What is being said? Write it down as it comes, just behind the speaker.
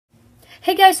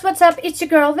Hey guys, what's up? It's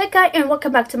your girl Vika and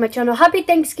welcome back to my channel. Happy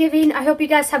Thanksgiving. I hope you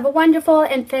guys have a wonderful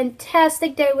and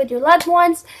fantastic day with your loved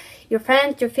ones, your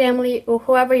friends, your family, or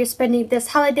whoever you're spending this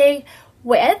holiday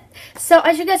with. So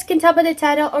as you guys can tell by the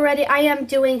title already, I am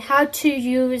doing how to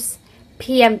use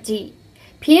PMD.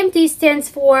 PMD stands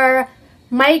for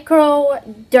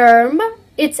Microderm.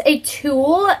 It's a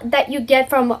tool that you get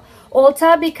from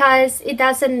Ulta because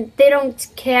they don't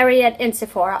carry it in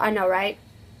Sephora. I know, right?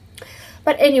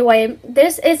 But anyway,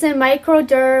 this is a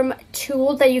microderm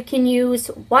tool that you can use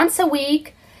once a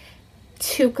week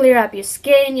to clear up your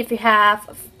skin if you have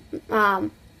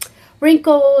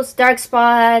wrinkles, dark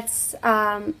spots,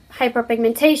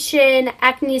 hyperpigmentation,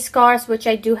 acne scars, which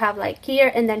I do have like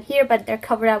here and then here, but they're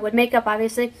covered up with makeup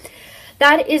obviously.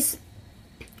 That is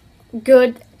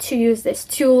good to use this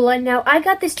tool. And now I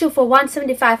got this tool for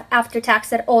 $175 after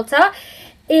tax at Ulta.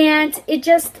 And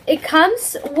it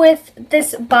comes with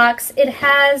this box. It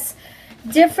has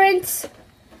different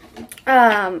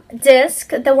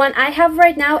disc. The one I have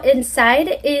right now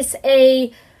inside is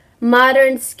a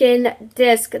modern skin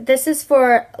disc. This is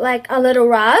for like a little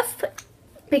rough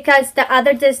because the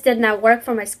other disc did not work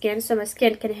for my skin, so my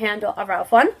skin can handle a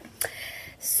rough one.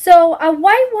 So a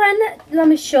white one, let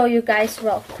me show you guys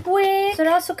real quick. So it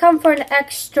also comes for an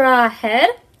extra head.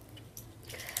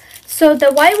 So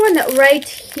the white one right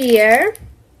here,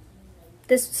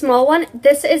 this small one,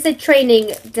 this is a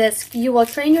training disc. You will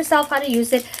train yourself how to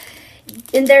use it.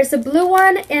 And there's a blue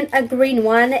one and a green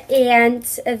one and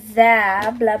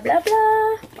the blah, blah,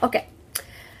 blah. Okay.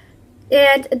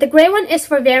 And the gray one is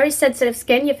for very sensitive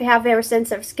skin. If you have very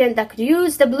sensitive skin, that could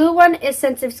use. The blue one is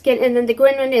sensitive skin. And then the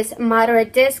green one is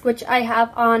moderate disc, which I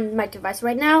have on my device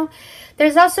right now.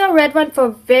 There's also a red one for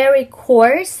very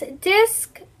coarse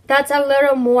disc. That's a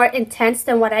little more intense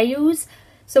than what I use.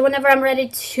 So whenever I'm ready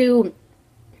to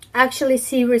actually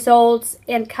see results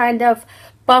and kind of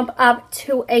bump up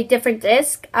to a different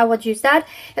disc, I would use that.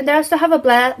 And they also have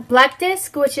a black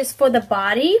disc, which is for the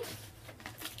body.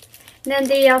 And then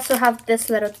they also have this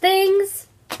little things.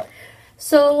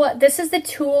 So this is the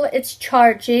tool. It's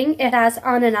charging. It has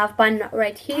on and off button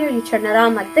right here. You turn it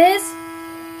on like this.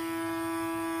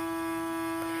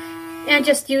 And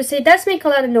just use it. It does make a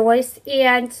lot of noise,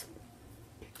 and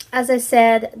as I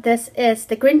said, this is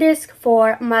the green disc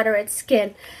for moderate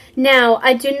skin. Now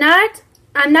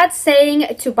I'm not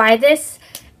saying to buy this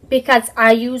because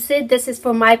I use it. This is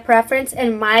for my preference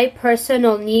and my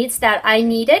personal needs that I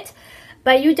need it,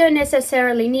 but you don't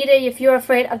necessarily need it if you're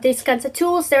afraid of these kinds of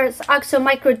tools. There's also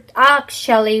can't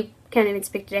even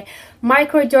speak today,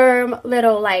 microderm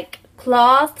little like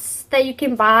cloths that you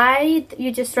can buy.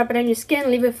 You just rub it on your skin,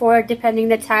 leave it for depending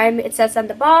the time it says on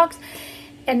the box,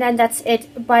 and then that's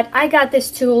it. But I got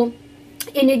this tool,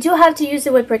 and you do have to use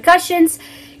it with precautions.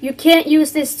 You can't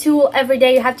use this tool every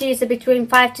day. You have to use it between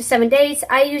 5 to 7 days.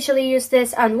 I usually use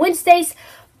this on Wednesdays,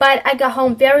 but I got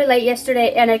home very late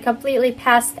yesterday and I completely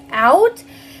passed out,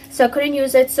 so I couldn't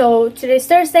use it. So today's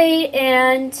Thursday,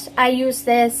 and I use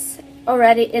this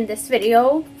already in this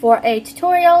video for a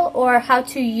tutorial or how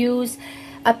to use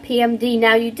a PMD.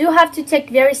 Now you do have to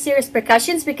take very serious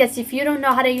precautions, because if you don't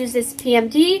know how to use this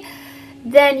PMD,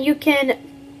 then you can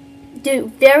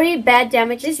do very bad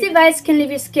damage. This device can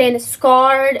leave your skin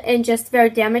scarred and just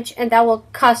very damaged, and that will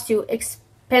cost you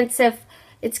expensive.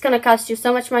 It's gonna cost you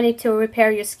so much money to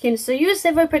repair your skin. So use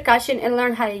it with precaution and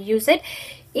learn how to use it.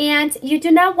 And you do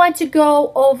not want to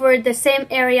go over the same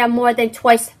area more than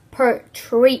twice per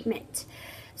treatment.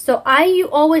 So I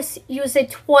always use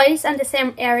it twice on the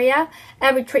same area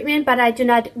every treatment, but I do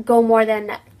not go more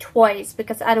than twice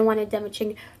because I don't want it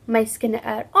damaging my skin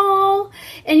at all.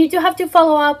 And you do have to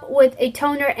follow up with a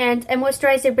toner and a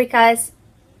moisturizer, because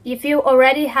if you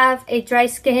already have a dry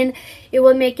skin, it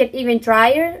will make it even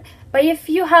drier. But if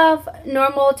you have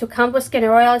normal to combo skin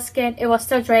or oily skin, it will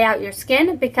still dry out your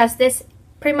skin, because this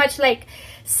pretty much like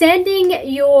sanding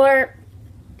your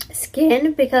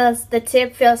skin, because the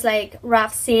tip feels like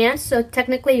rough sand. So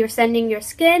technically you're sanding your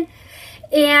skin,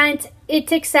 and it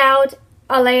takes out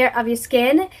a layer of your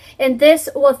skin, and this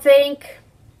will think,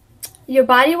 your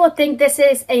body will think this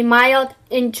is a mild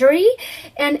injury,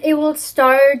 and it will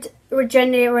start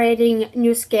regenerating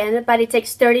new skin. But it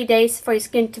takes 30 days for your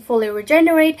skin to fully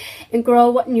regenerate and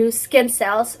grow new skin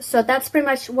cells. So that's pretty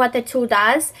much what the tool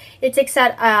does. It takes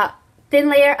out a thin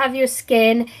layer of your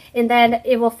skin, and then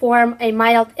it will form a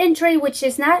mild injury, which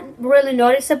is not really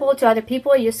noticeable to other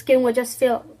people. Your skin will just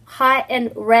feel hot and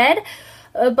red,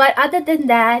 but other than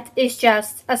that, it's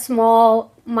just a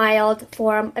small mild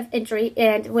form of injury,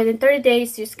 and within 30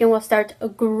 days your skin will start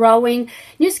growing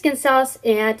new skin cells,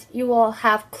 and you will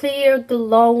have clear,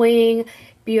 glowing,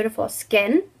 beautiful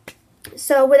skin.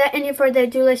 So without any further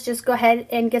ado, let's just go ahead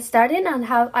and get started on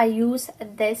how I use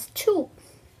this tool.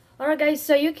 Alright guys,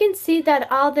 so you can see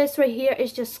that all this right here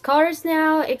is just scars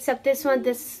now, except this one,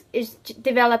 this is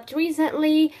developed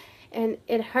recently and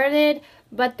it hurted,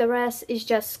 but the rest is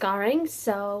just scarring.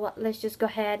 So let's just go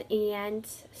ahead and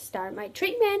start my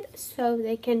treatment so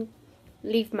they can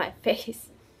leave my face.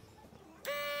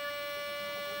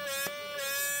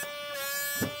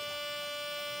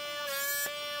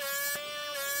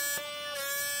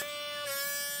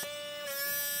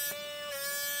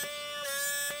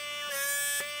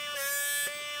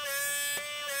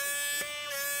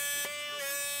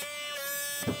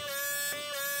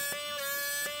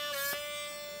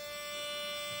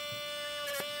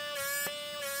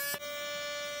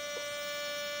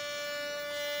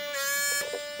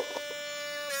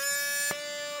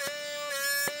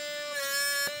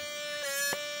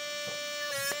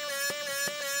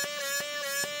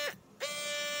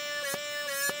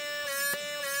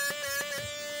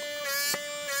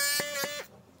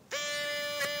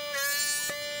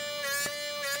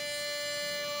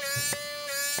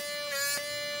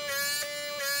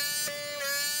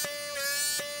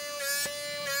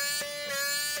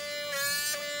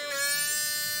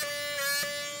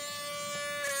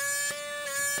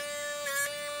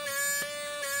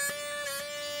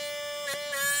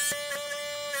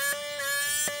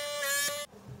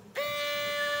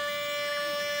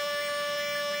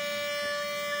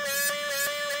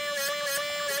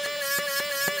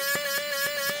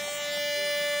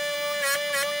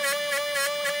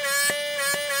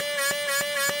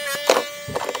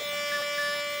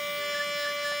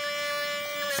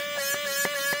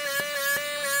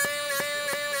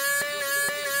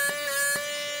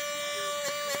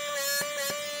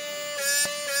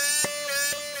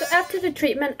 After the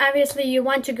treatment, obviously you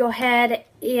want to go ahead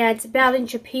and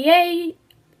balance your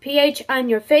pH on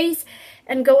your face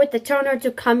and go with the toner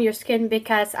to calm your skin,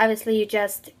 because obviously you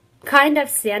just kind of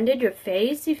sanded your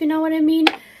face, if you know what I mean,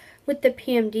 with the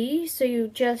PMD. So you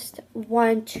just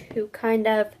want to kind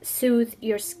of soothe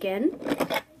your skin.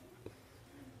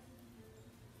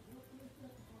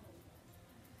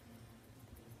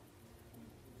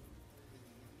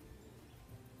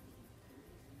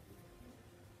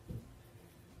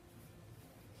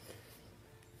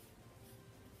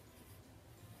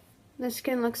 The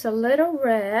skin looks a little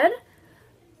red,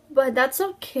 but that's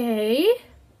okay.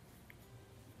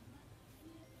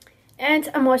 And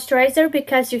a moisturizer,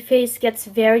 because your face gets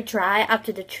very dry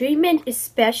after the treatment,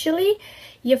 especially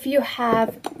if you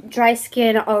have dry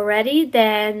skin already,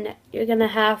 then you're gonna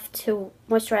have to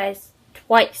moisturize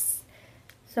twice.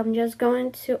 So I'm just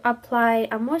going to apply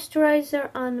a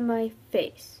moisturizer on my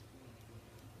face.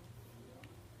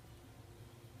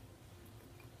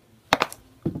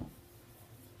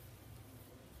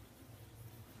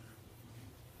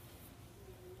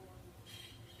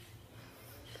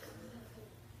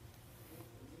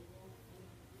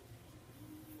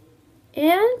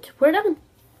 And we're done.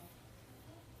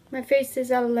 My face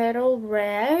is a little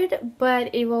red,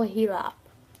 but it will heal up.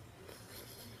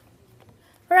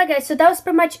 Alright guys, so that was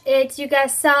pretty much it. You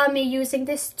guys saw me using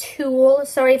this tool.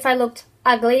 Sorry if I looked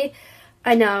ugly.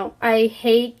 I know, I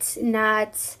hate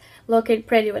not looking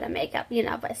pretty with a makeup, you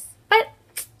know, but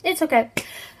it's okay.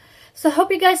 So I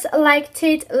hope you guys liked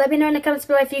it. Let me know in the comments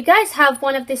below if you guys have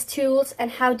one of these tools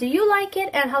and how do you like it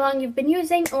and how long you've been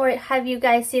using, or have you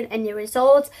guys seen any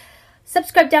results.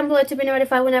 Subscribe down below to be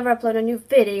notified whenever I upload a new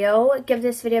video. Give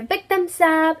this video a big thumbs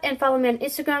up and follow me on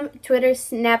Instagram, Twitter,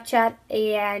 Snapchat,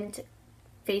 and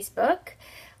Facebook.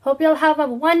 Hope you'll have a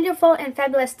wonderful and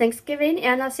fabulous Thanksgiving,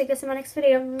 and I'll see you guys in my next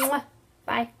video. Mwah.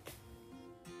 Bye.